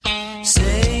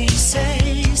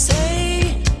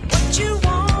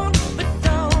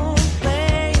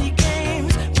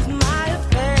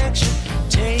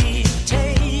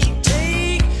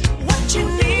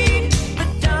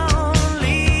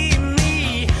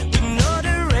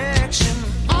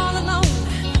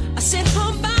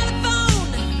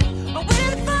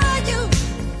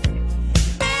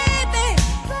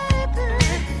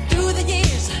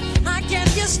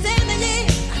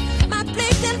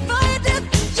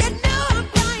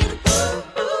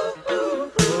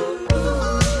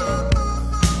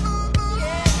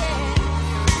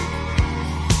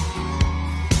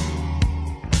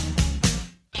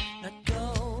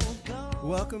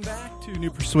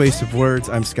Persuasive Words.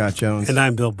 I'm Scott Jones. And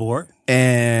I'm Bill Bohr.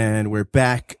 And we're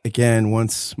back again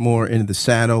once more into the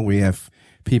saddle. We have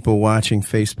people watching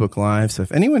Facebook Live. So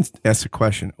if anyone asks a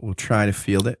question, we'll try to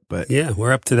field it. But yeah,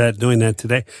 we're up to that, doing that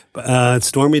today. It's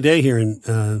stormy day here in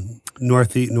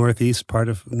northeast part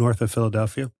of north of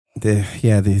Philadelphia.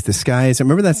 The skies.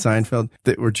 Remember that Seinfeld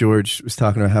where George was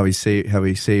talking about how he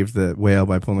saved the whale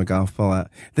by pulling the golf ball out.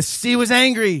 The sea was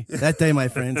angry that day, my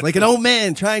friends, like an old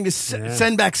man trying to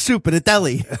send back soup at a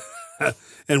deli.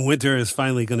 And winter is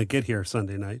finally going to get here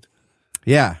Sunday night.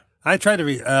 Yeah, I tried to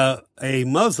read a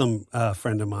Muslim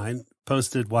friend of mine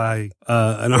posted an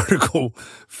article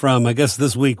from I guess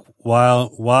this week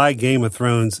why Game of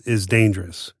Thrones is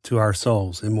dangerous to our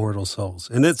souls, immortal souls,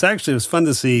 and it was fun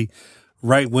to see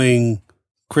right-wing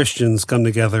Christians come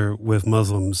together with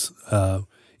Muslims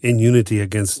in unity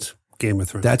against Game of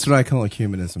Thrones. That's what I call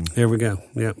ecumenism. There we go.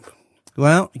 Yep.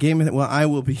 Well, I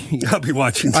will be. I'll be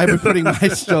watching. I've been putting my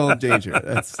soul in danger.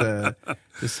 That's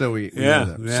just so we know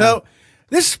that. Yeah. So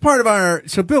this is part of our.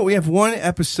 So Bill, we have one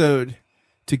episode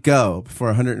to go before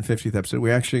our 150th episode.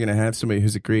 We're actually going to have somebody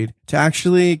who's agreed to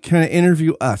actually kind of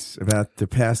interview us about the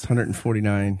past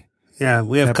 149. Yeah,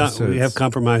 we have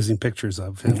compromising pictures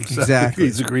of him. So exactly.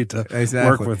 He's agreed to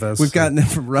work with us. We've gotten them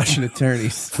from Russian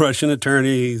attorneys.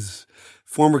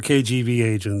 Former KGB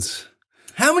agents.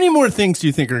 How many more things do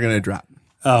you think are going to drop?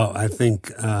 Oh, I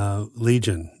think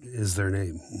Legion is their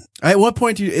name. At what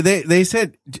point they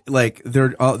said like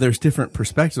there's different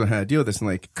perspectives on how to deal with this, and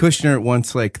like Kushner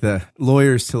wants like the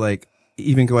lawyers to like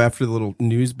even go after the little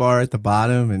news bar at the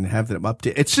bottom and have them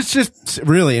update. It's just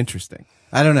really interesting.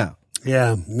 I don't know.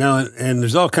 Yeah, no, and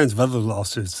there's all kinds of other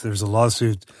lawsuits. There's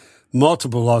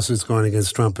multiple lawsuits going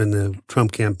against Trump and the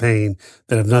Trump campaign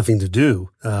that have nothing to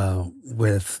do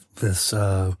with this.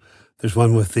 There's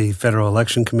one with the Federal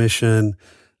Election Commission.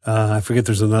 I forget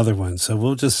there's another one. So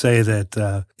we'll just say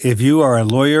that if you are a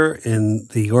lawyer in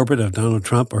the orbit of Donald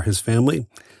Trump or his family,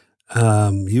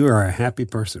 you are a happy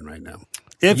person right now.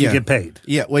 If you get paid.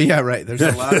 Yeah, well, yeah, right. There's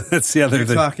a lot. That's the other thing.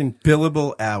 We're talking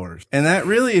billable hours. And that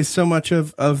really is so much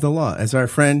of the law. As our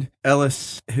friend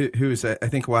Ellis, who's, I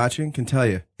think, watching, can tell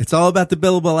you, it's all about the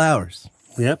billable hours.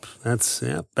 Yep.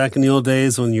 Back in the old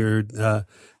days when you're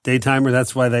daytimer,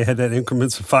 that's why they had that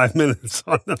increments of 5 minutes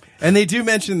on them. And they do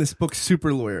mention this book,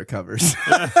 Super Lawyer covers.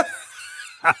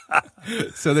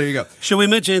 So there you go. Should we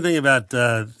mention anything about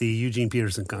the Eugene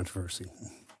Peterson controversy?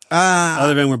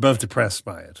 Other than we're both depressed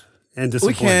by it. And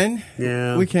disappointed. We can.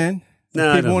 Yeah. We can.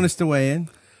 No, people want us to weigh in.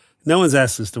 No one's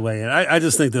asked us to weigh in. I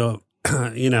just think, though,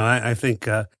 I think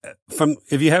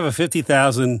if you have a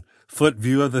 50,000 foot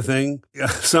view of the thing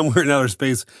somewhere in outer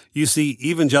space, you see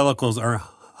evangelicals are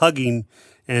hugging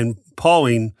and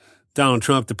pawing Donald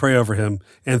Trump to pray over him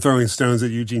and throwing stones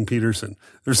at Eugene Peterson.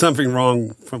 There's something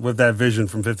wrong with that vision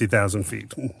from 50,000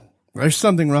 feet. There's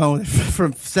something wrong with it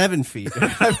from 7 feet.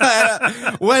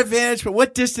 What vantage, but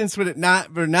what distance would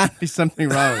not be something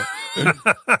wrong with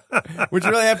it? Would you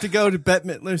really have to go to Bette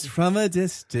Midler's From a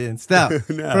Distance? No.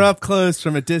 From up close,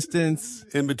 from a distance.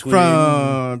 In between.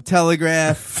 From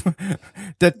Telegraph.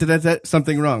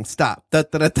 Something wrong. Stop.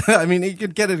 I mean, you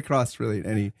could get it across really in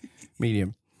any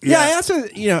medium. Yeah, I also,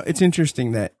 it's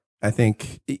interesting that I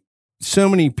think so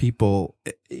many people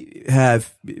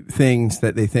have things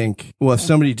that they think, well, if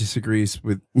somebody disagrees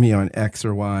with me on X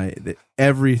or Y, that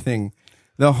everything,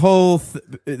 their whole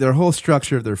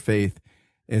structure of their faith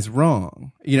is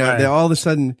wrong. Right. That all of a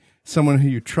sudden someone who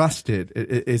you trusted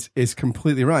is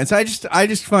completely wrong. And so I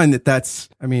just find that's,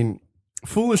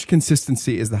 foolish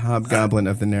consistency is the hobgoblin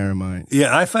of the narrow mind.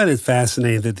 Yeah, I find it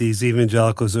fascinating that these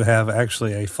evangelicals who have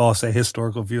actually a false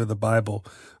ahistorical view of the Bible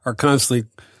are constantly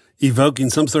evoking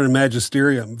some sort of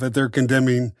magisterium that they're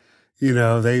condemning.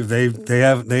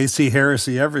 They see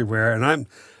heresy everywhere,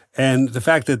 and the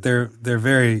fact that their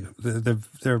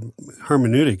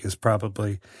hermeneutic is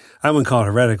probably, I wouldn't call it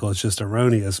heretical, it's just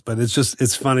erroneous, but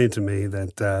it's funny to me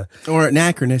that or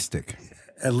anachronistic,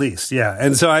 at least, yeah.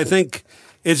 And so I think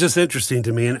it's just interesting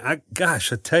to me, and I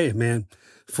tell you, man,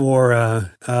 for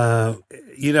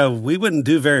we wouldn't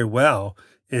do very well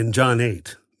in John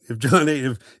 8. If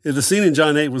the scene in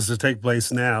John 8 was to take place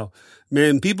now,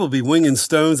 man, people would be winging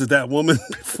stones at that woman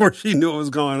before she knew what was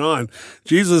going on.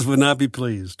 Jesus would not be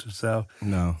pleased. So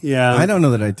no, yeah, I don't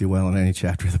know that I do well in any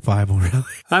chapter of the Bible, really.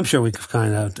 I'm sure we could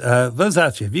find out. Those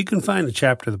out there, if you can find a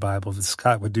chapter of the Bible that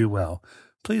Scott would do well,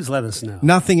 please let us know.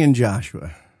 Nothing in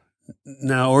Joshua.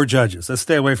 No, or Judges. Let's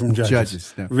stay away from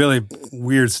Judges. No. Really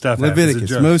weird stuff.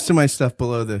 Leviticus. Most of my stuff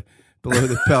below the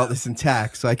belt is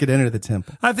intact, so I could enter the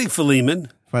temple. I think Philemon.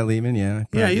 Philemon, yeah.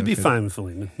 Yeah, you'd be fine with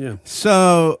Philemon. Yeah.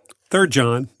 So Third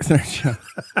John.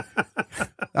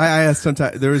 I asked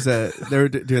sometimes, they were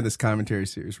doing this commentary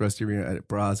series, Rusty Reno at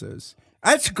Brazos.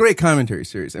 That's a great commentary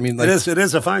series. I mean, like, it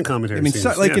is a fine commentary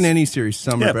series. Like in any series,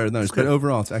 some are better than others, but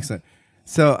overall it's excellent.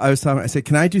 So I said,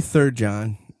 can I do Third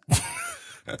John?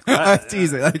 I was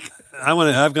teasing, like,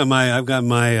 I've got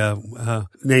my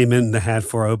name in the hat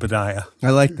for Obadiah.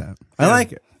 I like that. I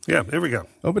like it. Yeah, there we go.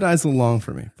 Obadiah's a little long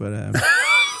for me, but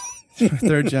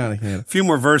Third John, I can. A few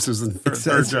more verses than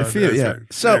Third John.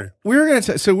 So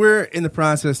we're in the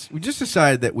process. We just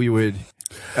decided that we would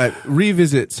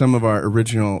revisit some of our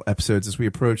original episodes as we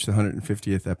approach the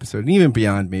 150th episode, and even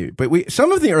beyond, maybe. But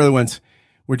some of the early ones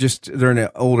they're in an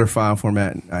older file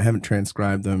format, and I haven't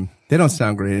transcribed them. They don't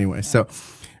sound great anyway. So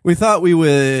we thought we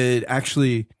would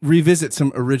actually revisit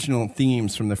some original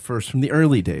themes from the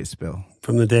early days, Bill.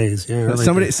 From the days, yeah.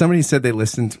 Somebody said they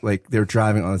listened, like, they were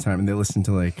driving all the time, and they listened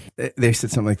to, like, they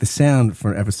said something like the sound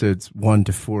for episodes 1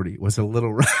 to 40 was a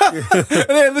little rough. And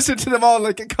they listened to them all in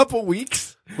like a couple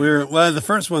weeks. The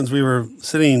first ones we were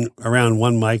sitting around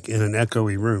one mic in an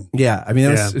echoey room. Yeah, I mean,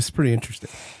 it's pretty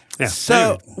interesting. Yeah.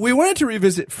 So we wanted to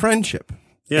revisit friendship.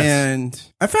 Yes. And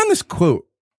I found this quote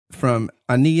from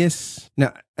Anais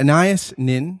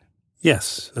Nin.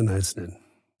 Yes, Anais Nin.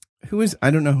 I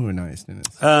don't know who Anais Nin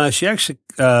is. She actually,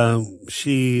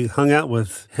 she hung out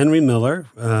with Henry Miller,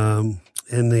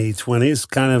 in the 20s,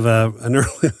 kind of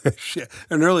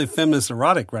an early feminist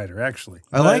erotic writer, actually.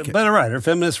 I like it. But a writer,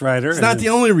 feminist writer. It's not the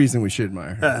only reason we should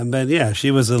admire her. But yeah, she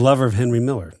was a lover of Henry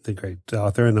Miller, the great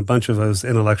author, and a bunch of those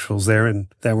intellectuals there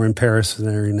that were in Paris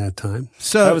during that time.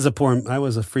 So I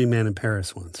was a free man in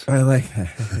Paris once. I like that.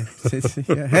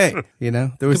 Hey,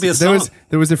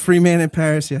 there was a free man in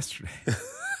Paris yesterday.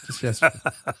 Just yesterday.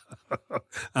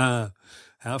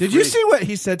 Did you see what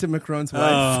he said to Macron's wife?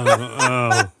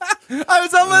 I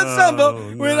was almost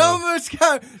stumbled. No. Almost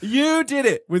got. You did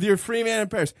it with your free man in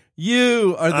Paris.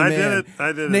 You are the man.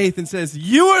 I did it. Nathan says,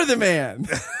 you are the man.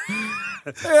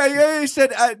 He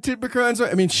said to Macron's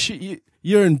wife, I mean,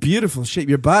 you're in beautiful shape.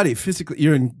 Your body, physically,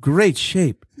 you're in great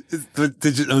shape.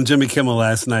 On Jimmy Kimmel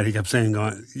last night, he kept saying,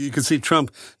 you could see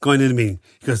Trump going into me.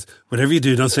 He goes, whatever you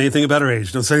do, don't say anything about her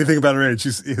age. Don't say anything about her age.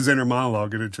 His inner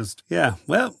monologue, and it just,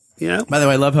 well. Yeah. By the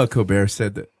way, I love how Colbert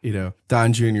said that,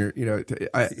 Don Jr., he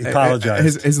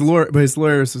apologized. His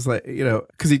lawyers was like,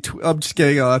 because I'm just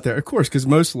getting it all out there. Of course, because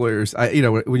most lawyers,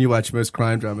 when you watch most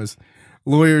crime dramas,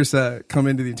 lawyers come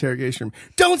into the interrogation room,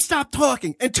 don't stop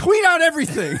talking and tweet out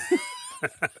everything.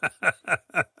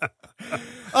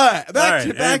 All right, back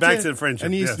to the friendship.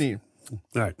 Anais Nin.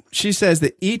 All right. She says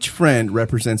that each friend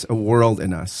represents a world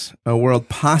in us, a world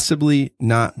possibly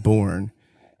not born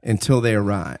until they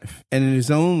arrive. And it is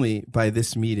only by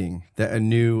this meeting that a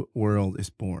new world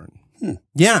is born.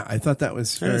 Yeah, I thought that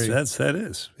was very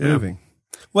moving.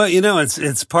 Well,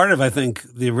 it's part of, I think,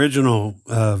 the original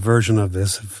version of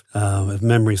this, if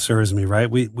memory serves me right.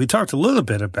 We talked a little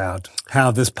bit about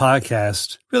how this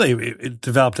podcast really it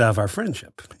developed out of our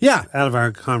friendship. Yeah. Out of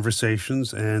our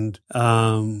conversations. And,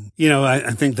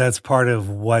 I think that's part of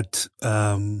what,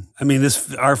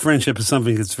 our friendship is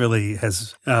something that's really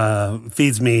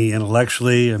feeds me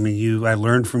intellectually. I mean, I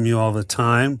learn from you all the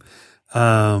time.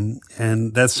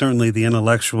 And that's certainly the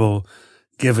intellectual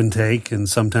give and take, and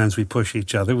sometimes we push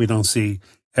each other. We don't see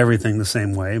everything the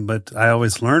same way, but I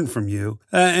always learn from you.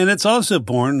 And it's also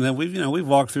born that we've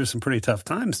walked through some pretty tough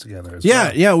times together as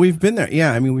well. Yeah, we've been there.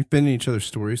 Yeah, I mean, we've been in each other's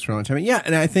stories for a long time. Yeah,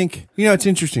 and I think, it's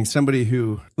interesting. Somebody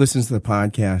who listens to the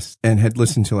podcast and had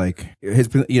listened to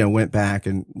went back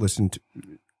and listened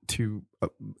to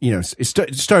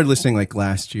started listening like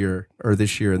last year or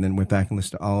this year, and then went back and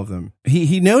listened to all of them.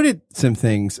 He noted some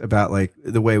things about like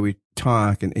the way we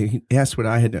talk, and he asked what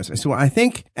I had noticed. So I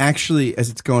think actually, as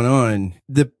it's going on,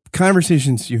 the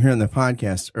conversations you hear on the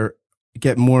podcast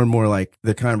get more and more like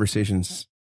the conversations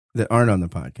that aren't on the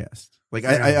podcast. Like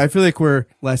I feel like we're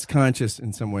less conscious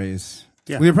in some ways.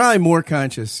 Yeah. We're probably more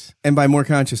conscious, and by more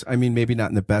conscious, I mean maybe not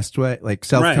in the best way, like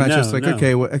self-conscious.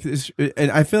 Okay,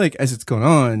 and I feel like as it's going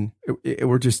on,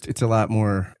 it's a lot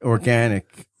more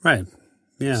organic, right?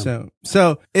 Yeah.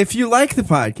 So if you like the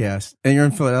podcast and you're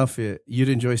in Philadelphia, you'd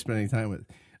enjoy spending time with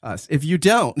us. If you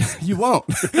don't, you won't,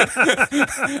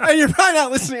 and you're probably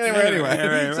not listening anywhere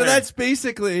anyway. Right. So that's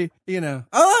basically,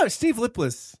 Steve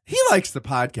Lipless, he likes the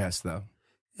podcast though,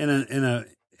 in an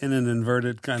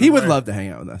inverted kind of. He would love to hang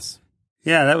out with us.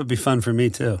 Yeah, that would be fun for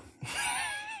me, too.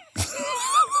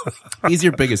 He's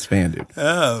your biggest fan, dude.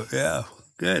 Oh, yeah.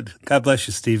 Good. God bless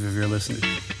you, Steve, if you're listening.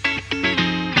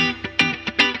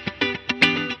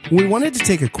 We wanted to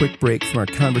take a quick break from our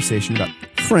conversation about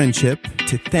friendship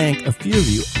to thank a few of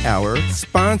you, our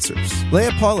sponsors. Leah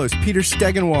Paulos, Peter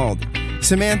Stegenwald,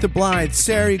 Samantha Blythe,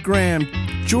 Sari Graham,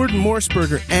 Jordan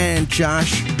Morseberger, and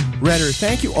Josh Redder.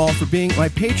 Thank you all for being my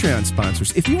Patreon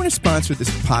sponsors. If you want to sponsor this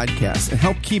podcast and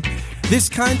help keep this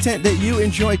content that you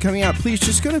enjoy coming out, please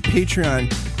just go to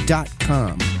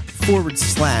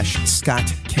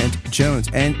patreon.com/Scott Kent Jones.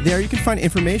 And there you can find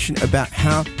information about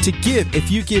how to give.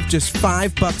 If you give just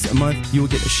 $5 a month, you will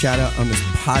get a shout out on this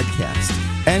podcast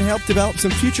and help develop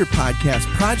some future podcast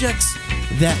projects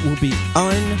that will be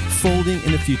unfolding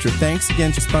in the future. Thanks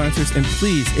again to sponsors. And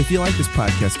please, if you like this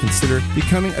podcast, consider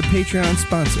becoming a Patreon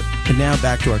sponsor. And now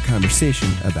back to our conversation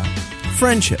about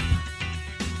friendship.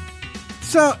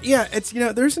 So, yeah, it's,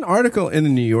 there's an article in the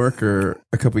New Yorker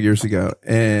a couple years ago,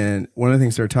 and one of the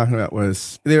things they were talking about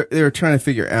was they were trying to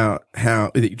figure out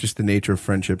how, just the nature of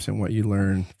friendships and what you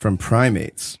learn from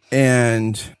primates.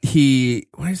 And he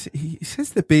says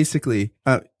that basically,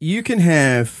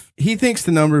 he thinks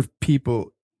the number of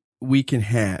people we can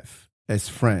have as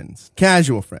friends,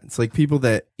 casual friends, like people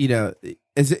that,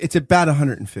 it's about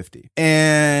 150.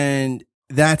 And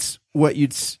that's what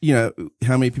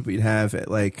how many people you'd have at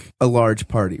like a large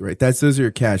party, right? Those are your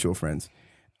casual friends.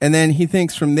 And then he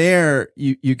thinks from there,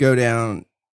 you go down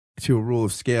to a rule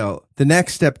of scale. The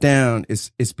next step down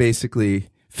is basically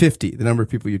 50, the number of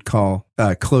people you'd call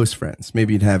close friends.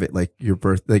 Maybe you'd have it like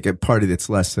like a party that's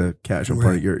less a casual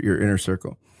party, your inner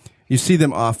circle. You see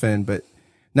them often, but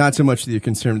not so much that you're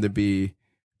concerned to be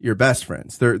your best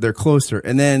friends. They're closer.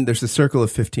 And then there's the circle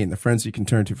of 15, the friends you can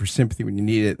turn to for sympathy when you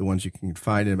need it, the ones you can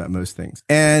confide in about most things.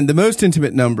 And the most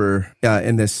intimate number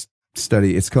in this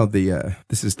study, it's called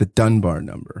this is the Dunbar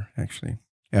number, actually,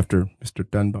 after Mr.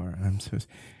 Dunbar.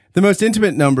 The most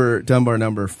intimate number, Dunbar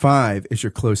number 5, is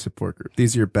your close support group.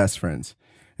 These are your best friends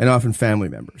and often family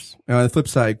members. Now, on the flip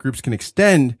side, groups can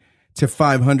extend to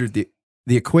 500,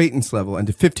 the acquaintance level, and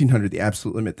to 1,500, the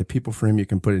absolute limit, the people for whom you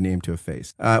can put a name to a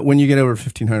face. When you get over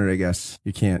 1,500, I guess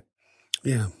you can't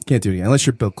do it again, unless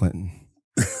you're Bill Clinton,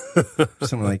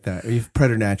 something like that, or you've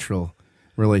preternatural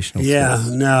relational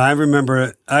skills. No, I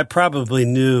remember I probably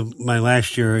knew my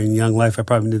last year in Young Life. I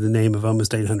probably knew the name of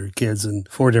almost 800 kids in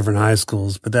 4 different high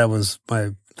schools, but that was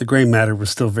the gray matter was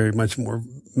still very much more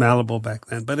malleable back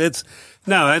then. But I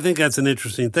think that's an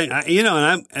interesting thing.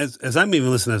 And as I'm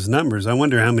even listening to those numbers, I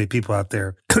wonder how many people out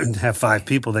there have 5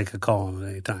 people they could call on at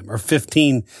any time, or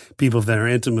 15 people that are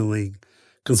intimately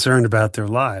concerned about their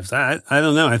lives. I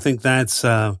don't know. I think I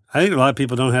think a lot of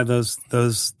people don't have those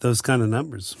kind of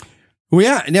numbers. Well,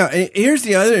 yeah. Now, here's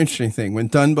the other interesting thing. When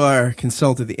Dunbar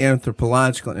consulted the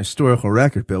Anthropological and Historical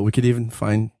Record Bill, we could even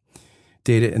find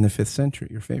data in the 5th century,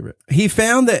 your favorite. He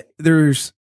found that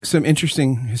there's some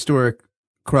interesting historic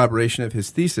corroboration of his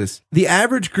thesis. The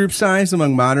average group size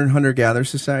among modern hunter-gatherer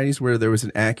societies where there was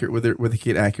an accurate, where they could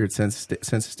get accurate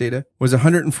census data, was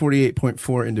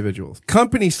 148.4 individuals.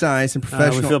 Company size and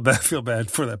professional. I feel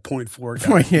bad for that 0.4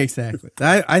 guy. Yeah, exactly.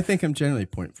 I think I'm generally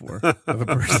 0.4 of a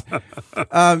person.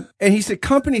 And he said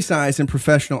company size in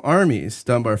professional armies,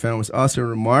 Dunbar found, was also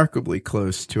remarkably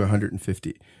close to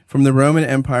 150. From the Roman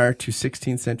Empire to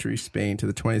 16th century Spain to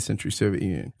the 20th century Soviet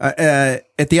Union.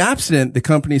 At the opposite, the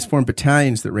companies formed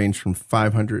battalions that ranged from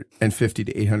 550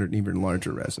 to 800 and even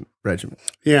larger regiments.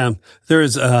 Yeah,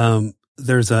 there's a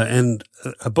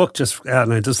book just out,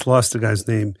 and I just lost the guy's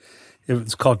name.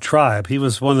 It's called Tribe. He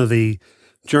was one of the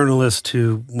journalists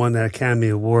who won that Academy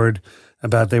Award.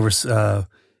 They were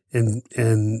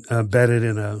embedded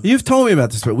in a. You've told me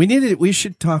about this, but we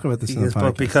should talk about this in the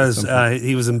podcast. Because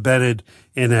he was embedded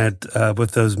in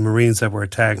with those Marines that were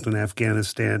attacked in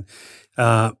Afghanistan.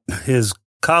 His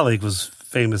colleague was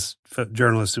famous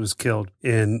journalist who was killed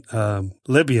in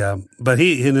Libya. But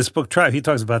in this book Tribe, he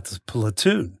talks about this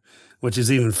platoon, which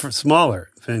is even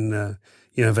smaller. And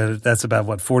that's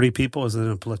about 40 people is in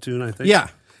a platoon, I think. Yeah.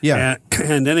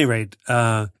 And at any rate,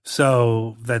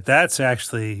 so that's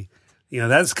actually.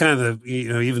 That's kind of,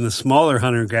 even the smaller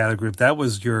hunter-gatherer group, that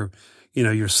was your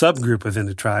subgroup within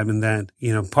the tribe. And that,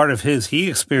 part of he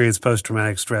experienced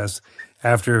post-traumatic stress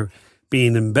after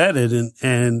being embedded.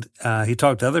 And he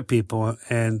talked to other people,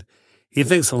 and he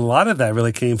thinks a lot of that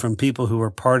really came from people who were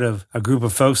part of a group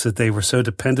of folks that they were so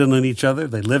dependent on each other.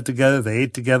 They lived together, they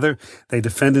ate together, they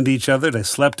defended each other, they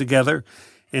slept together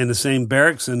in the same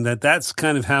barracks, and that's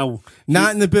kind of how.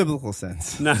 Not in the biblical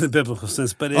sense. Not in the biblical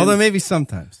sense, but although maybe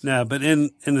sometimes. No, but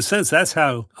in the sense that's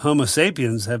how Homo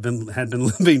sapiens had been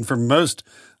living for most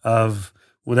of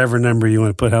whatever number you want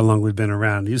to put. How long we've been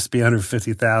around? It used to be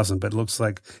 150,000, but it looks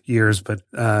like years. But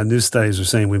new studies are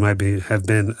saying we might have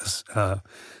been a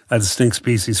distinct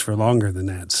species for longer than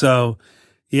that. So.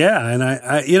 Yeah, and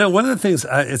I one of the things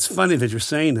it's funny that you're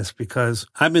saying this because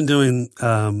I've been doing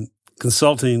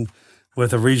consulting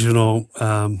with a regional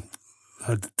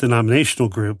denominational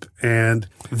group, and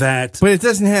that. But it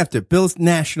doesn't have to. Bill's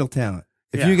national talent.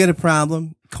 If you get a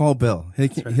problem, call Bill.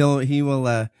 He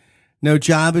will. No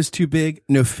job is too big.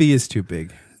 No fee is too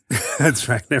big. That's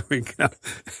right. There we go.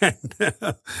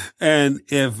 And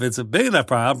if it's a big enough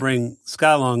problem, I'll bring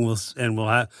Scott along.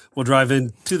 We'll drive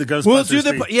into the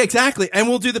Ghostbusters. Exactly, and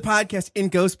we'll do the podcast in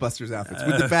Ghostbusters outfits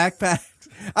with the backpacks.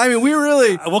 I mean,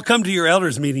 we'll come to your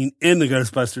elders meeting in the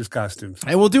Ghostbusters costumes,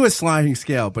 and we'll do a sliding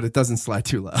scale, but it doesn't slide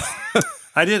too low.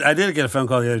 I did get a phone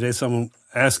call the other day. Someone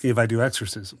asking if I do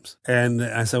exorcisms, and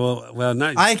I said, "Well,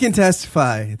 not." I can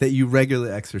testify that you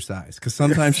regularly exercise because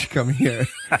sometimes you come here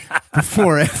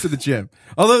before or after the gym.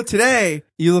 Although today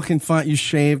you looking fine, you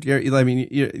shaved. You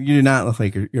do not look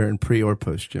like you're in pre or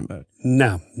post gym mode.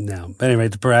 No. But anyway,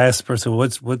 I asked the person,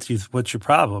 "What's your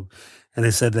problem?" And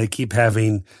they said they keep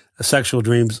having sexual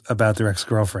dreams about their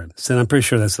ex-girlfriend. So I'm pretty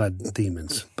sure that's not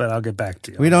demons, but I'll get back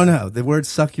to you. We don't know. The word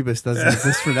succubus doesn't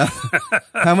exist for nothing.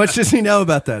 How much does he know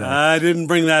about that? I didn't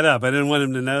bring that up. I didn't want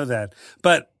him to know that.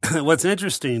 But what's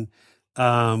interesting,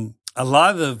 a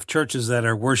lot of the churches that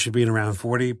are worshiping around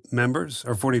 40 members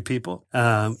or 40 people,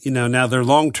 now their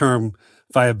long-term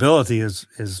viability is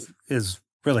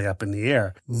really up in the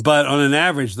air. But on an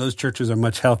average, those churches are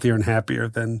much healthier and happier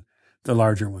than the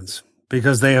larger ones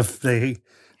because they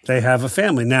have a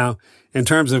family. Now, in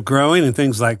terms of growing and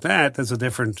things like that, that's a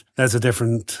different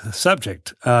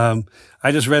subject.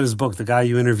 I just read his book, the guy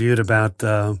you interviewed about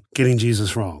getting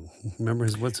Jesus wrong. Remember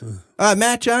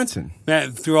Matt Johnson.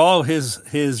 Matt, through all his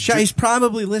he's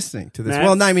probably listening to this. Matt,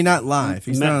 well, I mean, not live.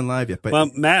 He's not on live yet.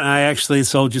 But Matt and I actually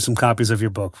sold you some copies of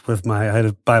your book I had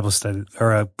a Bible study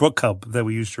or a book club that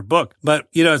we used your book. But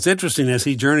it's interesting as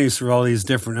he journeys through all these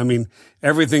different.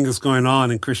 Everything that's going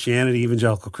on in Christianity,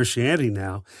 evangelical Christianity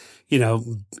now.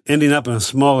 Ending up in a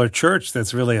smaller church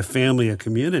that's really a family, a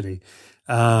community.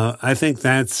 I think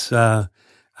that's,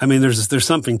 there's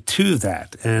something to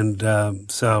that.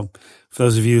 And so for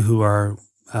those of you who are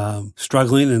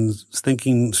struggling in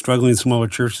smaller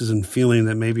churches and feeling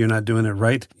that maybe you're not doing it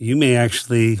right, you may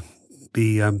actually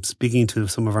be speaking to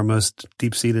some of our most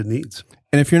deep-seated needs.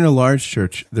 And if you're in a large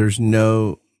church, there's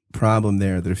no problem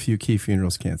there that a few key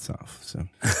funerals can't solve. So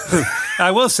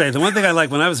I will say the one thing I like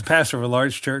when I was a pastor of a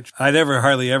large church, I never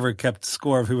hardly ever kept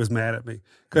score of who was mad at me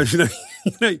because and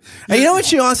you know what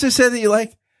she also said that you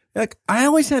like I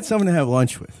always had someone to have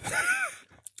lunch with.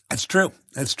 That's true.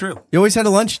 You always had a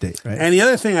lunch date, right? And the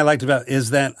other thing I liked about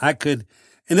is that I could,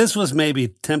 and this was maybe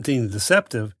tempting and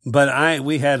deceptive, but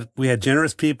we had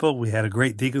generous people. We had a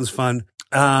great deacons fund.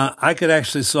 I could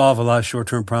actually solve a lot of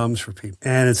short-term problems for people.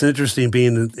 And it's interesting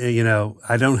being,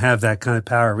 I don't have that kind of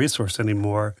power or resource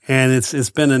anymore. And it's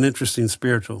been an interesting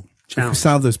spiritual challenge.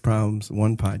 Solve those problems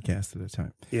one podcast at a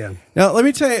time. Yeah. Now, let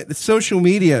me tell you, the social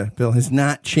media, Bill, has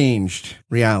not changed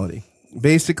reality.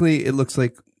 Basically, it looks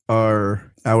like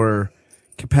our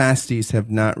capacities have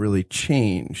not really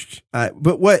changed.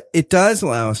 But what it does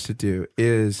allow us to do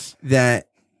is that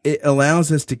it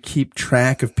allows us to keep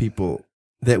track of people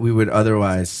that we would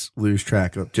otherwise lose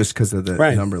track of just because of the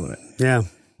number limit. Yeah.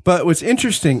 But what's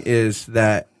interesting is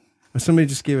that somebody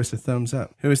just gave us a thumbs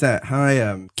up. Who was that?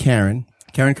 Hi, Karen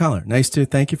Collar.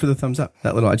 Thank you for the thumbs up.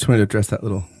 I just wanted to address that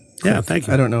little. Yeah, thank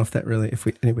you. I don't know if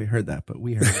anybody heard that, but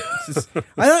we heard it.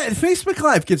 Facebook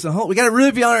Live gives we got to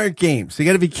really be on our game. So you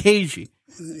got to be cagey.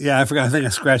 Yeah, I forgot. I think I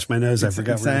scratched my nose. I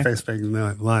forgot we're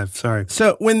Facebook Live. Sorry.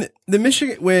 So when a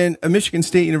Michigan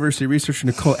State University researcher,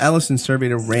 Nicole Ellison,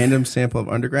 surveyed a random sample of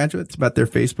undergraduates about their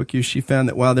Facebook use, she found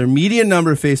that while their median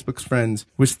number of Facebook's friends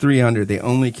was 300, they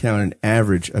only count an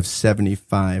average of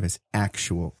 75 as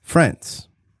actual friends.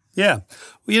 Yeah.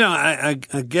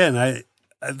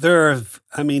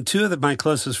 Two of my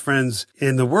closest friends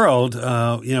in the world,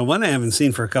 one I haven't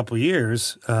seen for a couple of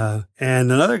years, and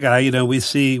another guy,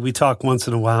 we talk once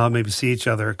in a while, maybe see each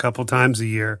other a couple times a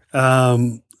year.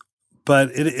 But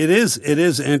it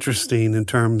is interesting in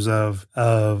terms of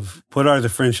what are the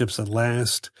friendships that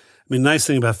last. Nice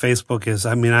thing about Facebook is,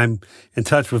 I'm in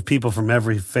touch with people from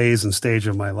every phase and stage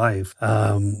of my life.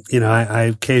 I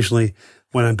occasionally,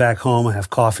 when I'm back home, I have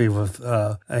coffee with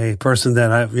a person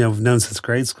that I've known since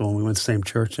grade school, and we went to the same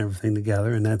church and everything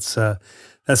together, and that's kind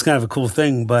of a cool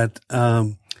thing. But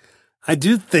I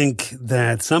do think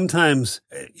that sometimes,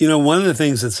 one of the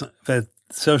things that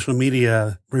social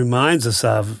media reminds us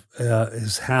of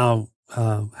is how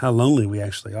lonely we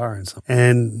actually are,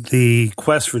 and the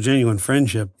quest for genuine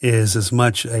friendship is as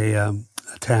much a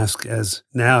task as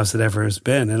it ever has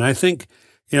been. And I think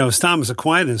it's Thomas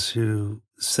Aquinas who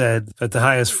said that the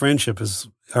highest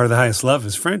love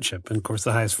is friendship. And of course,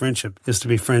 the highest friendship is to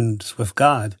be friends with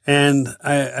God. And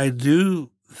I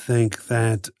do think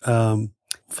that,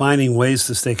 finding ways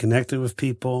to stay connected with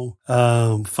people,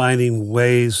 finding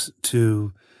ways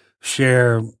to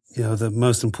share, the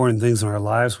most important things in our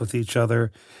lives with each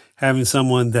other, having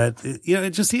someone that,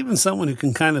 just even someone who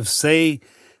can kind of say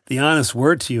the honest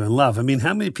word to you in love. I mean,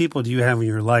 how many people do you have in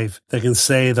your life that can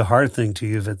say the hard thing to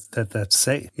you that's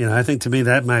safe? I think to me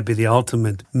that might be the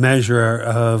ultimate measure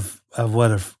of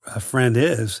what a friend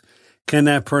is. Can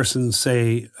that person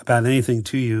say about anything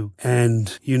to you and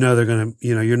they're going to,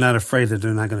 you're not afraid that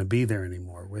they're not going to be there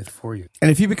anymore for you.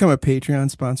 And if you become a Patreon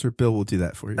sponsor, Bill will do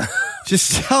that for you.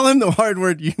 Just tell him the hard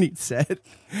word you need said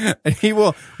and he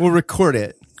will record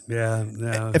it. Yeah,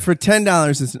 no. For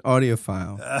 $10, it's an audio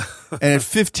file. And at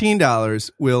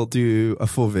 $15, we'll do a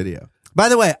full video. By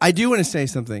the way, I do want to say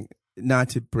something, not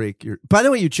to break your... By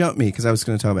the way, you jumped me because I was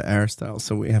going to talk about Aristotle,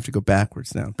 so we have to go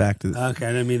backwards now, back to the... Okay,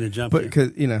 I didn't mean to jump you.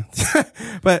 Because,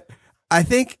 but I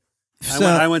think...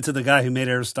 I went to the guy who made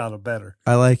Aristotle better.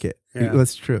 I like it. Yeah.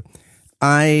 That's true.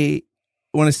 I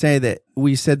want to say that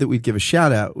we said that we'd give a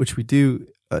shout out, which we do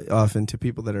often to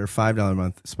people that are $5 a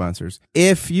month sponsors.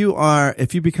 If you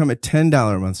become a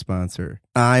 $10 a month sponsor,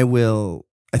 I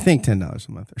think $10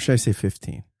 a month, or should I say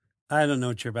 15? I don't know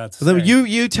what you're about to say.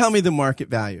 You tell me the market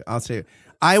value. I'll say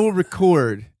I will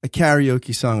record a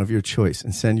karaoke song of your choice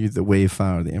and send you the WAV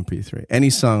file or the MP3. Any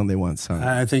song they want sung.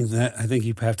 I think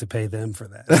you have to pay them for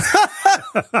that.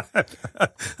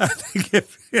 I think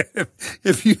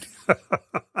if you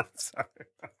I'm sorry.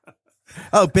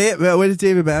 Oh, what did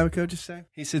David Babico just say?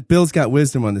 He said, Bill's got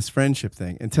wisdom on this friendship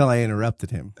thing until I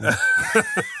interrupted him.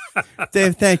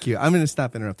 Dave, thank you. I'm going to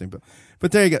stop interrupting Bill.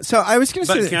 But there you go. So I was going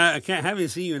to say... I can't have you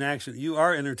see you in action. You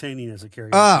are entertaining as a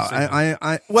karaoke singer.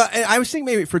 I was thinking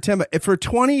maybe for for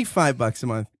 $25 a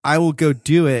month, I will go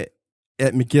do it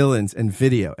at McGillen's and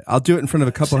video it. I'll do it in front of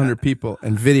a couple hundred people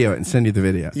and video it and send you the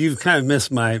video. You've kind of missed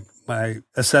my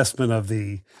assessment of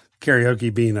the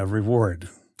karaoke being a reward.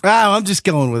 Oh, I'm just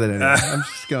going with it anyway. I'm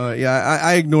just going. Yeah,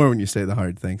 I ignore when you say the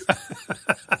hard things.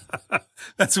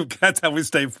 That's how we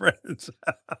stay friends.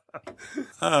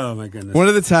 Oh my goodness! One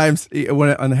of the times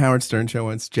on the Howard Stern show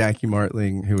once, Jackie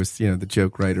Martling, who was the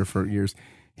joke writer for years,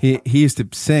 he used to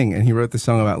sing and he wrote the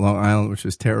song about Long Island, which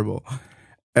was terrible.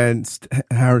 And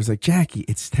Howard's like, Jackie,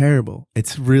 it's terrible.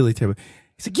 It's really terrible.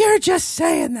 He's like, you're just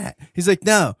saying that. He's like,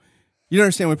 no. You don't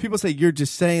understand. When people say you're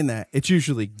just saying that, it's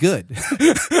usually good.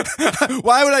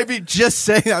 Why would I be just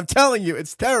saying that? I'm telling you,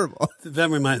 it's terrible.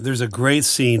 There's a great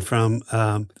scene from,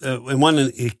 it won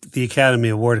the Academy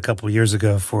Award a couple of years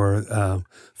ago for,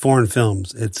 foreign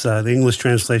films. It's, the English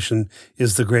translation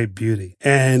is The Great Beauty.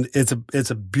 And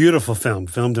it's a beautiful film,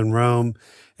 filmed in Rome.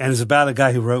 And it's about a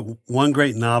guy who wrote one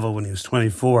great novel when he was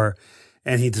 24.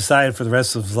 And he decided for the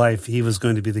rest of his life he was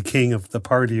going to be the king of the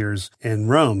partiers in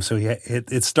Rome. So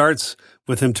it starts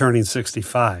with him turning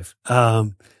 65.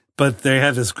 But they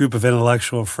have this group of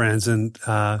intellectual friends, and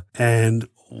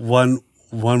one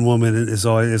woman is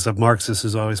a Marxist,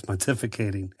 is always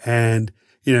pontificating, and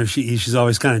she's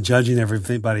always kind of judging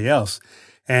everybody else.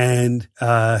 And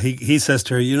he says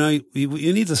to her, you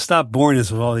need to stop boring us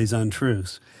with all these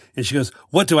untruths. And she goes,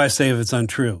 what do I say if it's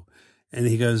untrue? And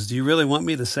he goes, do you really want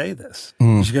me to say this?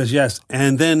 And she goes, yes.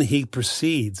 And then he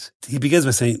begins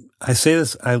by saying, I say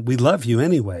this, we love you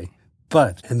anyway.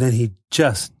 And then he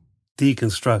just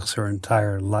deconstructs her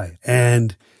entire life.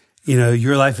 And,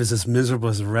 your life is as miserable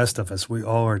as the rest of us. We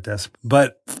all are desperate.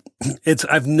 But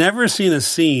I've never seen a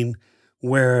scene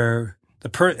where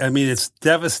it's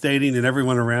devastating and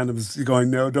everyone around him is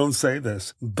going, no, don't say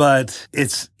this. But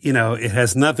it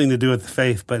has nothing to do with the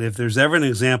faith. But if there's ever an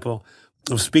example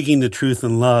of speaking the truth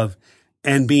in love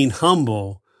and being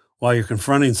humble while you're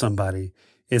confronting somebody,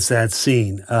 it's that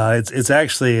scene.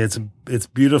 It's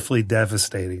beautifully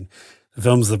devastating. The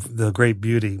film's The Great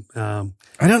Beauty. I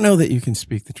don't know that you can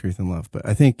speak the truth in love, but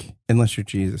I think unless you're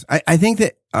Jesus, I think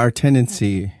that our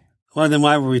tendency. Well, then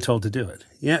why were we told to do it?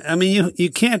 Yeah. I mean, you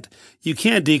can't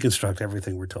deconstruct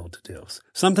everything we're told to do.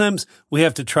 Sometimes we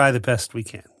have to try the best we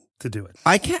can to do it.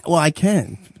 I can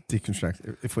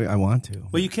deconstruct if I want to.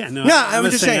 Well, you can. No, I'm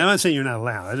just saying. I'm not saying you're not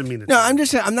allowed. I didn't mean to. No, I'm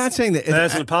just saying. I'm not saying that.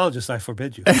 As an apologist, I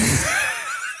forbid you.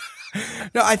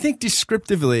 No, I think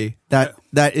descriptively that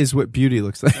is what beauty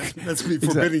looks like. That's me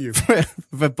forbidding you.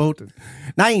 Verboten.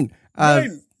 Nine.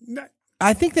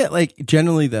 I think that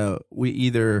generally though, we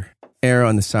either err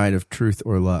on the side of truth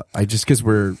or love. Because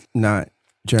we're not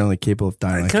generally capable of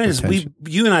dialogue.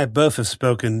 You and I both have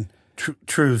spoken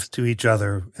truth to each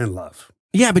other in love.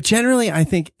 Yeah, but generally, I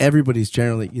think everybody's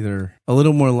generally either a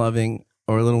little more loving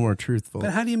or a little more truthful.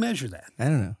 But how do you measure that? I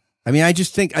don't know. I mean, I'm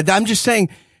just saying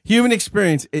human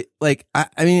experience.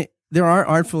 There are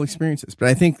artful experiences, but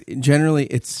I think generally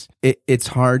it's it's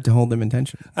hard to hold them in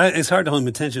tension. It's hard to hold them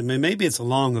in tension. Maybe it's a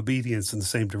long obedience in the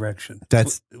same direction.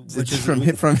 That's which is from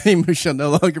him who shall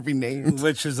no longer be named.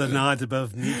 Which is a nod to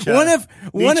both Nietzsche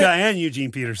and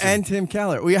Eugene Peterson and Tim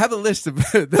Keller. We have a list of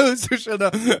those who shall know.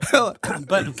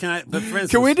 But for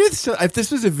instance, can we do this? If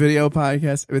this was a video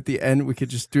podcast, at the end we could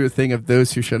just do a thing of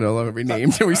those who shall no longer be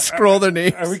named, and we scroll their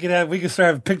names. Or we could start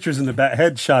having pictures in the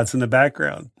headshots in the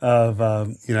background of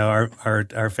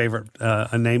our favorite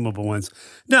unnameable ones.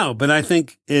 No, but I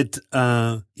think it.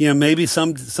 Maybe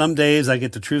some days I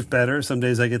get the truth better, some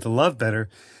days I get the love better.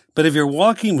 But if you're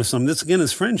walking with someone, this again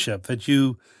is friendship. That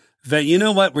you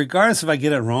know what, regardless if I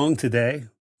get it wrong today,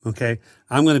 okay,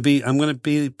 I'm going to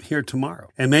be here tomorrow,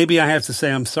 and maybe I have to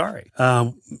say I'm sorry.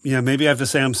 Maybe I have to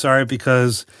say I'm sorry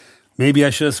because maybe I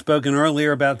should have spoken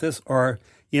earlier about this, or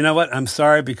you know what, I'm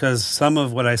sorry because some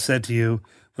of what I said to you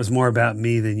was more about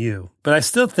me than you. But I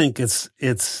still think it's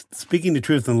speaking the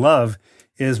truth in love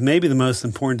is maybe the most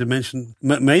important dimension,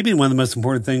 maybe one of the most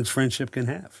important things friendship can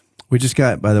have. We just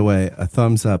got, by the way, a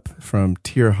thumbs up from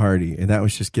Tier Hardy, and that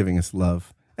was just giving us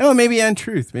love. Oh, maybe and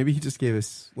truth. Maybe he just gave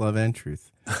us love and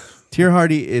truth. Tier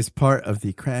Hardy is part of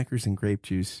the Crackers and Grape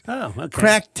Juice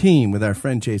crack team with our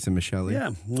friend Jason Michelli.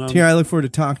 Yeah. Well, Tier, I look forward to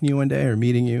talking to you one day or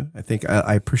meeting you. I think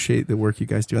I appreciate the work you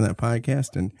guys do on that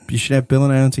podcast, and you should have Bill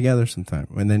and I on together sometime,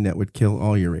 and then that would kill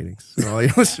all your ratings. So all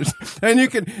your listeners. And you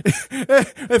can,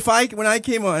 when I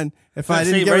came on, I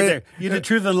didn't get there, you did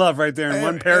truth and love right there in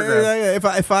one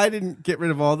paragraph. If I didn't get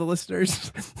rid of all the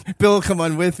listeners, Bill will come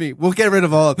on with me. We'll get rid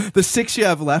of all the 6 you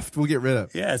have left. We'll get rid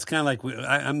of. Yeah, it's kind of like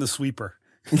I'm the sweeper.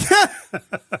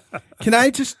 Can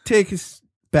I just take us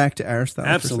back to Aristotle?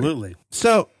 Absolutely.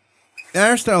 So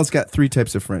Aristotle's got 3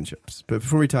 types of friendships, but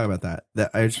before we talk about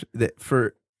that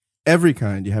for every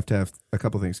kind, you have to have a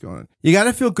couple things going on. You got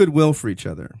to feel goodwill for each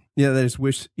other. That is,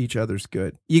 wish each other's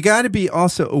good. You got to be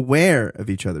also aware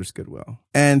of each other's goodwill.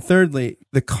 And thirdly,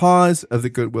 the cause of the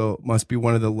goodwill must be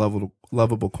one of the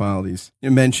lovable qualities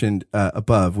you mentioned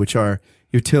above, which are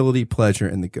utility, pleasure,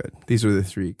 and the good. These are the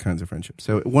 3 kinds of friendships.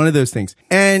 So one of those things.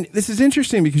 And this is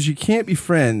interesting because you can't be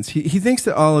friends. He thinks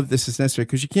that all of this is necessary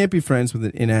because you can't be friends with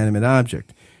an inanimate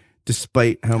object,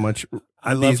 despite how much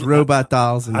these robot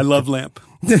dolls. And I love Lamp.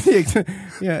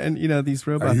 Yeah, and these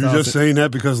robot dolls. Are you just saying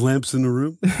that because Lamp's in the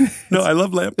room? No, I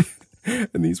love Lamp.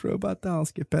 And these robot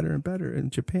dolls get better and better in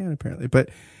Japan, apparently.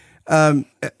 But,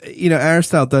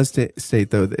 Aristotle does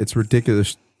state, though, that it's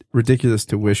ridiculous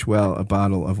to wish well a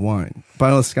bottle of wine. A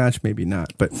bottle of scotch, maybe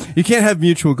not. But you can't have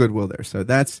mutual goodwill there. So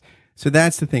that's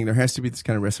the thing. There has to be this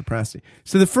kind of reciprocity.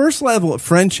 So the first level of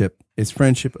friendship is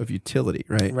friendship of utility,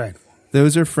 right? Right.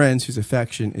 Those are friends whose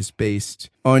affection is based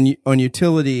on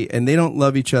utility, and they don't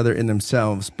love each other in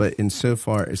themselves, but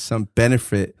insofar as some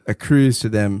benefit accrues to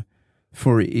them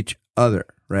for each other,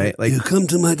 right? Like, you come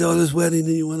to my daughter's wedding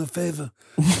and you want a favor.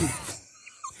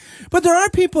 But there are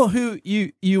people who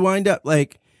you wind up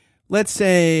like, let's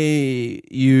say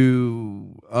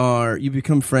you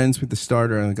become friends with the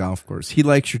starter on the golf course. He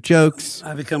likes your jokes.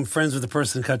 I become friends with the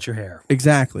person who cut your hair.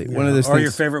 Exactly. One of those or things.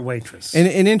 Your favorite waitress. And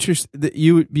interest that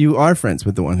you are friends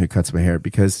with the one who cuts my hair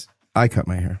because I cut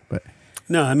my hair. But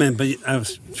no, I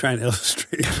was trying to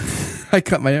illustrate. I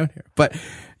cut my own hair. But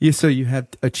you have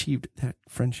achieved that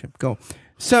friendship goal.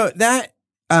 So that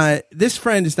this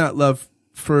friend is not loved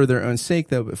for their own sake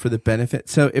though, but for the benefit.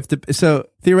 So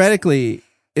theoretically,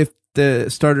 the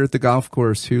starter at the golf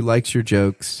course who likes your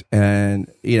jokes and,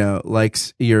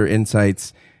 likes your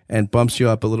insights and bumps you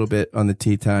up a little bit on the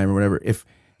tee time or whatever, if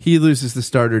he loses the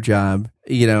starter job,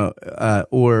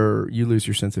 or you lose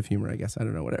your sense of humor, I guess. I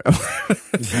don't know, whatever.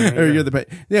 Or you're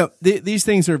these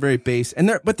things are very base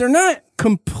but they're not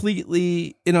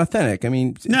completely inauthentic. I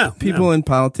mean, people in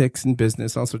politics and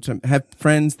business also have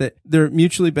friends that they're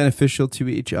mutually beneficial to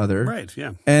each other. Right.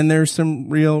 Yeah. And there's some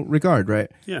real regard,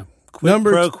 right? Yeah.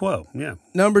 Pro quo, yeah.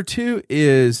 Number 2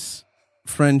 is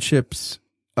friendships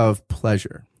of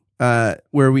pleasure,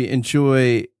 where we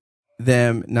enjoy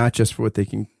them not just for what they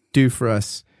can do for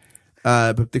us,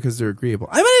 but because they're agreeable.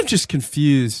 I might have just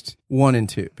confused 1 and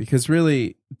 2 because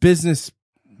really business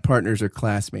partners or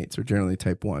classmates are generally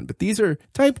type 1, but these are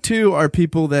type 2 are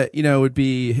people that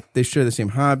they share the same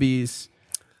hobbies,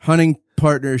 hunting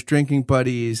partners, drinking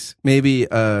buddies, maybe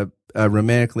a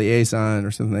romantic liaison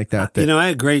or something like that. I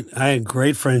had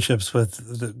great friendships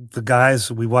with the guys.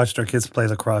 We watched our kids play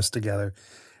lacrosse together,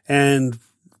 and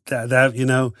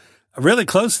that really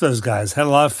close to those guys. Had a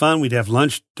lot of fun. We'd have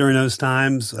lunch during those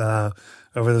times. Over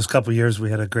those couple of years, we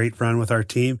had a great run with our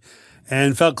team,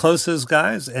 and felt close to those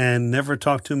guys, and never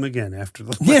talked to them again after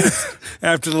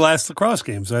the last lacrosse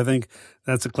game. So I think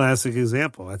that's a classic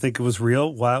example. I think it was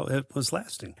real while it was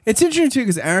lasting. It's interesting too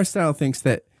because Aristotle thinks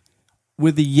that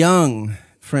with the young,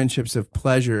 friendships of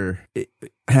pleasure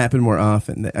happen more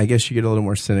often. I guess you get a little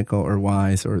more cynical or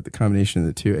wise, or the combination of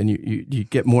the two, and you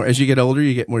get more as you get older.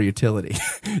 You get more utility.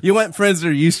 You want friends that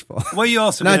are useful. Well, you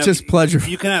also not just pleasure.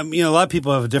 You can have, a lot of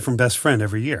people have a different best friend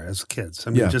every year as kids. I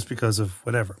mean, just because of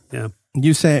whatever. Yeah.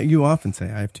 You often say,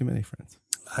 "I have too many friends."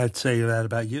 I'd say that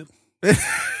about you.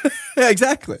 Yeah,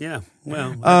 exactly. Yeah.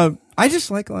 Well, I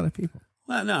just like a lot of people.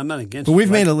 Well, no, I'm not against. But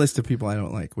we've made a list of people I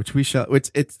don't like, which we shall.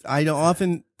 I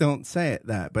often don't say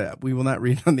that, but we will not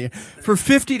read on the air. For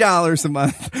 $50 a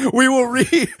month,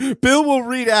 Bill will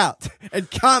read out and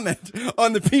comment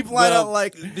on the people I don't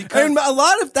like. And a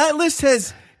lot of that list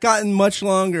has gotten much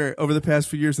longer over the past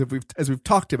few years as we've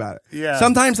talked about it. Yeah.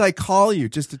 Sometimes I call you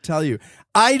just to tell you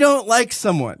I don't like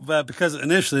someone. But because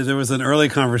initially there was an early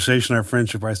conversation in our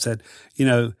friendship where I said,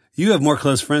 you have more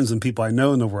close friends than people I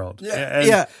know in the world.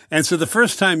 Yeah. And so the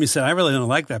first time you said, I really don't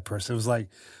like that person, it was like,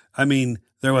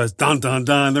 there was dun, dun,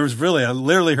 dun. There was really, I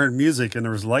literally heard music and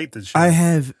there was light that shone. I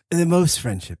have the most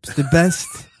friendships, the best.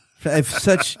 I have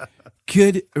such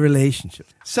good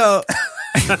relationships. So.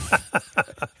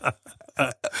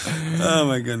 Oh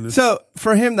my goodness. So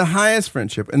for him, the highest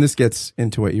friendship, and this gets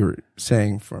into what you were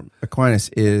saying from Aquinas,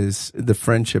 is the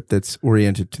friendship that's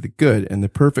oriented to the good, and the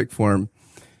perfect form.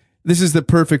 This is the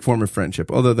perfect form of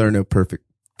friendship, although there are no perfect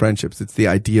friendships. It's the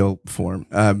ideal form,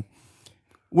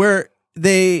 where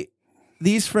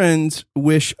these friends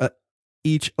wish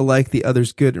each alike the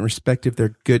other's good in respect of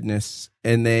their goodness,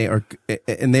 and they are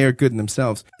good in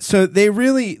themselves. So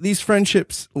these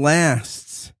friendships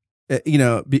lasts,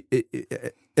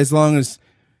 as long as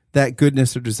that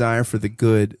goodness or desire for the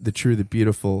good, the true, the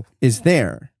beautiful is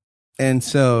there. And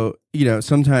so,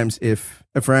 sometimes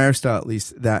for Aristotle, at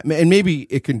least that, and maybe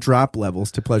it can drop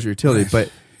levels to pleasure utility,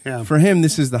 but for him,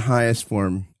 this is the highest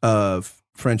form of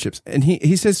friendships. And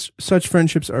he says such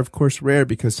friendships are, of course, rare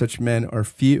because such men are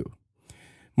few.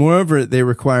 Moreover, they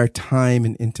require time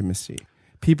and intimacy.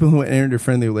 People who enter into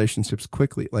friendly relationships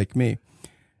quickly, like me,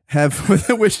 have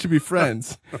a wish to be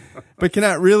friends, but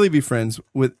cannot really be friends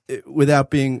without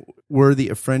being worthy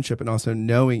of friendship and also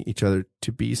knowing each other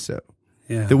to be so.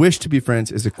 Yeah. The wish to be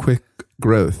friends is a quick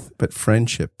growth, but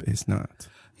friendship is not.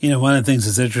 One of the things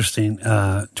that's interesting,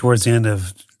 towards the end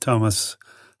of Thomas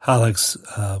Halleck's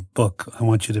book, I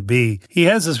Want You to Be, he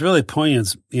has this really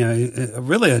poignant,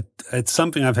 it's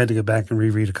something I've had to go back and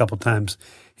reread a couple times,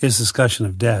 his discussion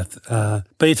of death. But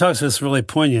he talks this really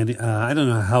poignant. I don't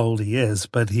know how old he is,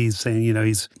 but he's saying,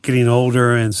 he's getting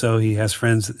older, and so he has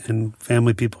friends and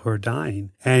family people who are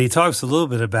dying. And he talks a little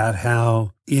bit about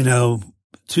how,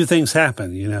 two things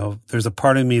happen. There's a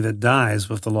part of me that dies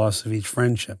with the loss of each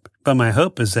friendship. But my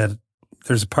hope is that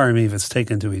there's a part of me that's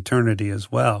taken to eternity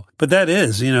as well. But that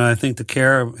is, I think to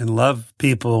care and love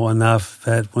people enough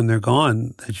that when they're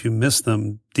gone, that you miss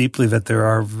them deeply, that there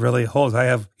are really holes.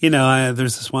 There's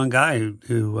this one guy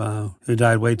who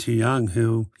died way too young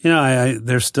who,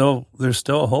 there's still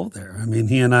a hole there. I mean,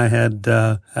 he and I had,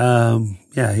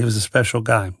 he was a special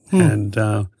guy. And,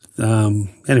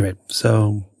 anyway,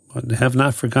 so I have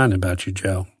not forgotten about you,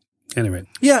 Joe. Anyway.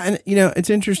 Yeah. And,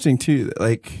 it's interesting too, that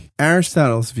like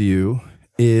Aristotle's view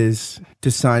is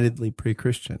decidedly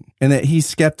pre-Christian, and that he's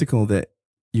skeptical that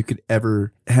you could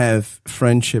ever have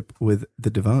friendship with the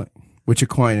divine, which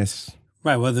Aquinas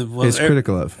is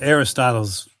critical of.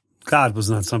 Aristotle's God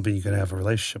was not something you could have a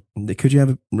relationship. Could you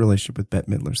have a relationship with Bette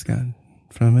Midler's God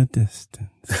from a distance?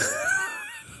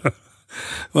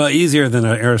 Well, easier than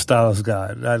Aristotle's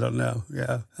God. I don't know.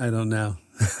 Yeah, I don't know.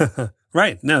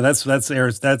 Right. No, that's from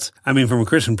a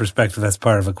Christian perspective, that's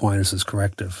part of Aquinas'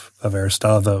 corrective of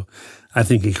Aristotle, though I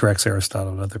think he corrects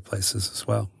Aristotle in other places as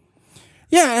well.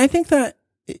 Yeah, I think that,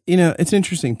 it's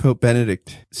interesting. Pope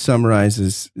Benedict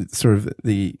summarizes sort of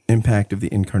the impact of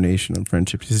the incarnation on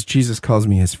friendship. He says, Jesus calls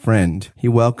me his friend. He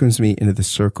welcomes me into the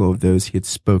circle of those he had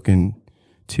spoken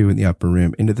to in the upper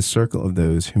room, into the circle of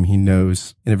those whom he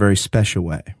knows in a very special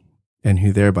way, and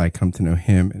who thereby come to know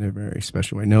him in a very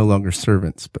special way. No longer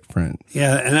servants, but friends.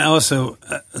 Yeah, and also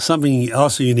something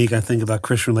also unique, I think, about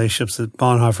Christian relationships that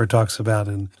Bonhoeffer talks about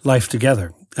in Life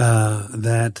Together,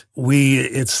 that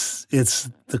it's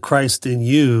the Christ in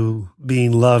you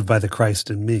being loved by the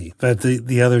Christ in me. But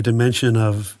the other dimension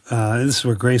of, this is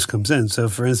where grace comes in. So,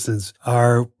 for instance,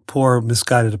 our poor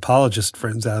misguided apologist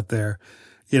friends out there,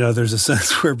 there's a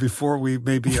sense where before we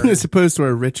maybe are... as opposed to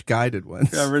our rich guided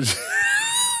ones. Rich.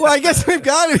 Well, I guess we've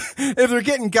got to, if they're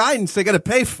getting guidance, they got to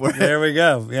pay for it. There we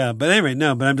go. Yeah. But anyway,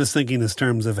 but I'm just thinking in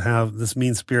terms of how this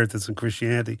mean spirit that's in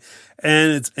Christianity.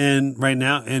 And right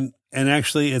now, and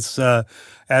actually it's,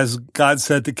 as God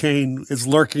said to Cain, it's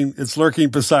lurking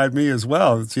beside me as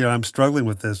well. It's, I'm struggling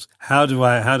with this. How do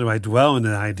I dwell in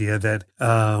the idea that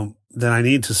I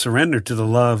need to surrender to the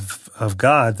love of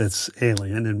God that's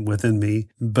alien and within me,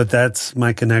 but that's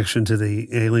my connection to the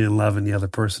alien love in the other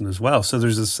person as well. So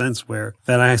there's a sense where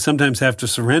that I sometimes have to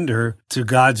surrender to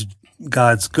God's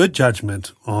good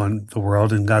judgment on the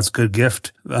world and God's good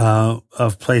gift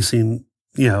of placing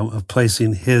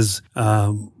His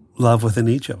love within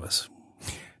each of us.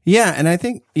 Yeah, and I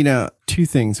think two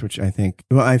things, which I think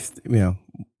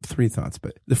three thoughts,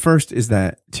 but the first is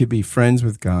that to be friends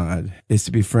with God is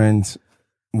to be friends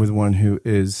with one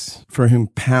for whom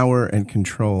power and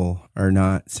control are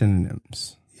not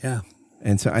synonyms. Yeah.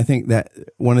 And so I think that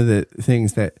one of the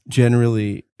things that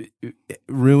generally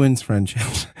ruins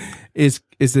friendships is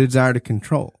the desire to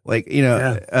control. Like,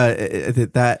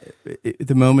 that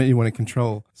the moment you want to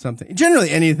control something, generally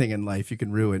anything in life you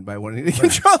can ruin by wanting to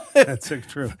control it. That's so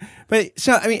true. But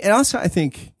so, and also I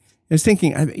think, I was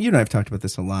thinking, I've talked about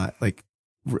this a lot, like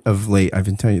of late, I've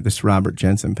been telling you this Robert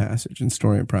Jensen passage in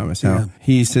Story and Promise, how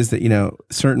he says that,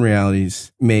 certain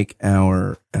realities make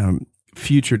our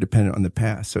future dependent on the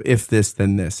past. So if this,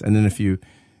 then this. And then if you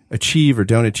achieve or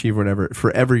don't achieve or whatever,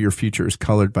 forever your future is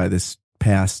colored by this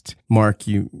past mark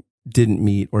you didn't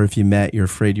meet, or if you met, you're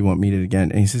afraid you won't meet it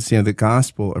again. And he says, the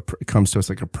gospel comes to us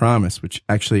like a promise, which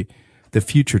actually the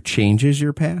future changes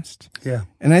your past. Yeah.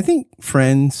 And I think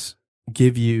friends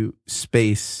give you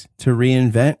space to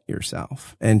reinvent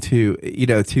yourself and to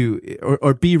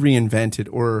or be reinvented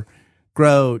or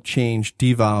grow, change,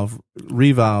 devolve,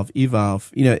 revolve,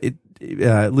 evolve.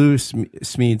 Lewis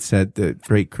Smead said, the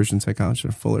great Christian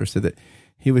psychologist Fuller, said that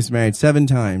he was married 7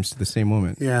 times to the same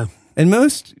woman. Yeah. And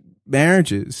most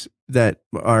marriages that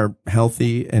are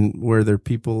healthy and where there are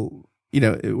people,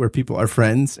 where people are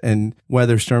friends and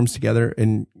weather storms together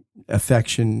and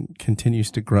affection continues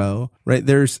to grow, right?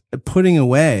 There's putting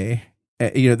away,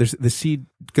 there's the seed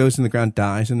goes in the ground,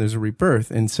 dies, and there's a rebirth.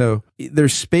 And so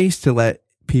there's space to let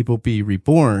people be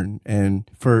reborn and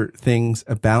for things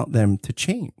about them to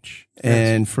change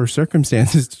and for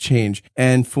circumstances to change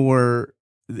and to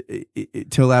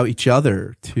allow each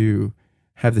other to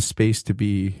have the space to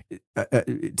be,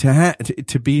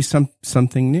 to be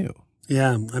something new.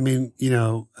 Yeah. I mean,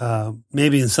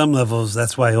 maybe in some levels,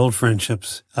 that's why old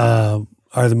friendships, are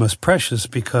the most precious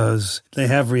because they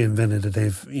have reinvented it.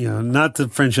 They've, not the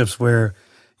friendships where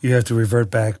you have to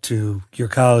revert back to your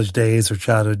college days or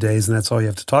childhood days and that's all you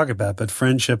have to talk about, but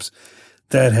friendships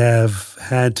that have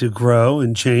had to grow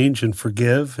and change and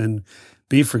forgive and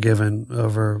be forgiven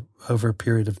over a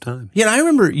period of time. Yeah. And I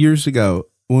remember years ago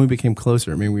when we became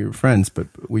closer, I mean, we were friends, but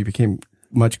we became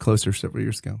much closer several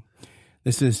years ago.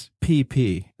 This is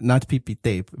PP, not PP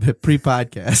tape, but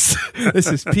pre-podcast. This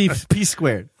is P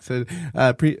squared. So,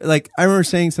 I remember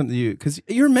saying something to you because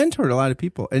you're a mentor to a lot of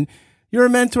people and you're a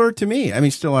mentor to me. I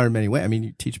mean, still are in many ways. I mean,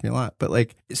 you teach me a lot,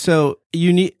 but so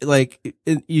you need,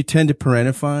 you tend to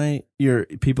parentify your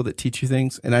people that teach you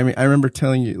things. And I mean, I remember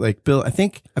telling you, Bill, I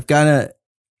think I've got to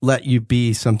let you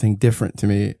be something different to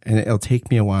me and it'll take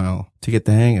me a while to get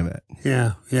the hang of it.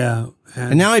 Yeah. Yeah.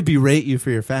 And now I berate you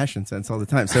for your fashion sense all the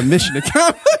time. So mission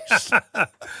accomplished.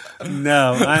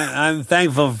 No, I'm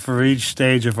thankful for each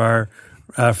stage of our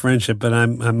friendship, but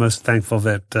I'm most thankful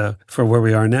that for where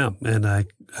we are now. And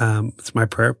it's my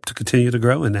prayer to continue to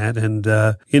grow in that. And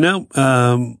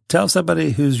tell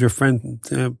somebody who's your friend.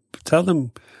 Tell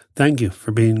them thank you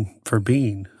for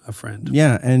being a friend.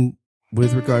 Yeah, and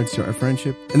with regards to our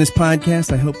friendship and this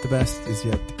podcast, I hope the best is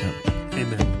yet to come.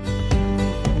 Amen.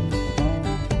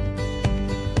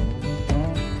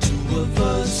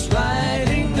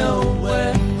 Riding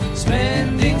nowhere,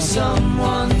 spending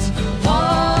someone's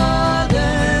hard-earned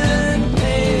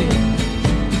pay.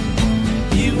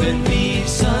 You and me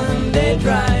Sunday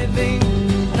driving,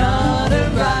 not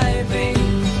arriving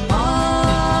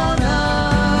on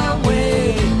our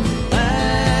way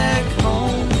back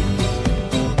home.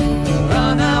 We're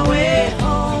on our way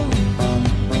home.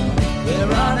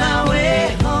 We're on our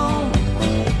way home.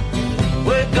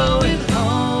 We're going home.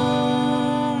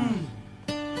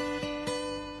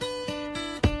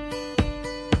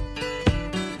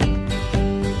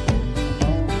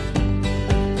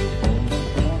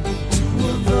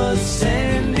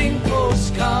 Sending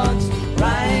postcards.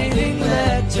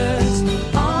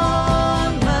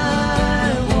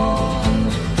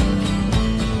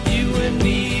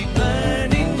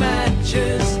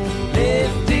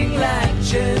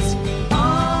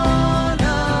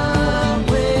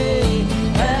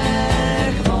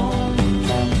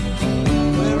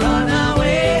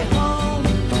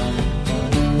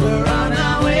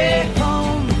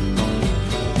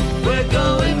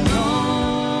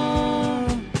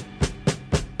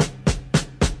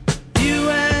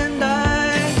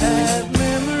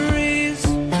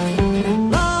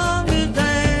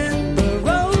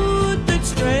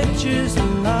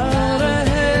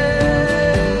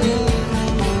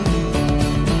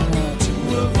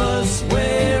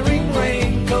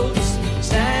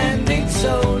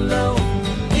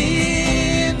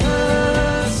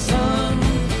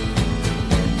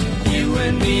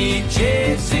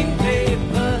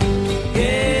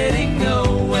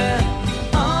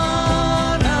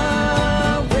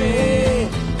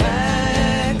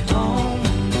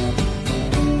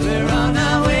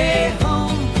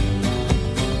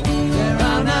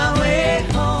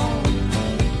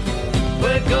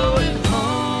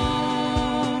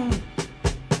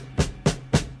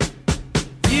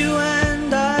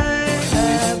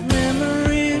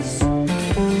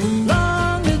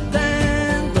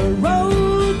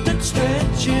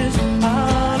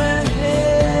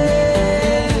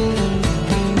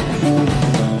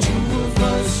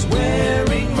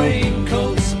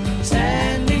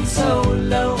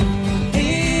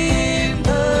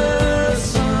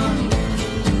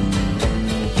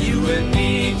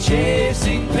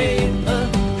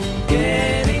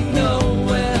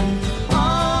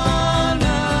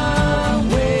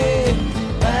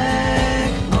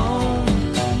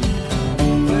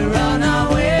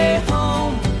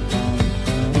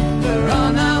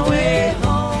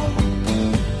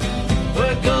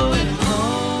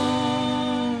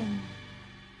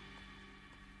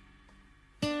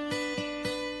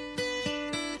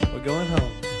 we're going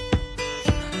home.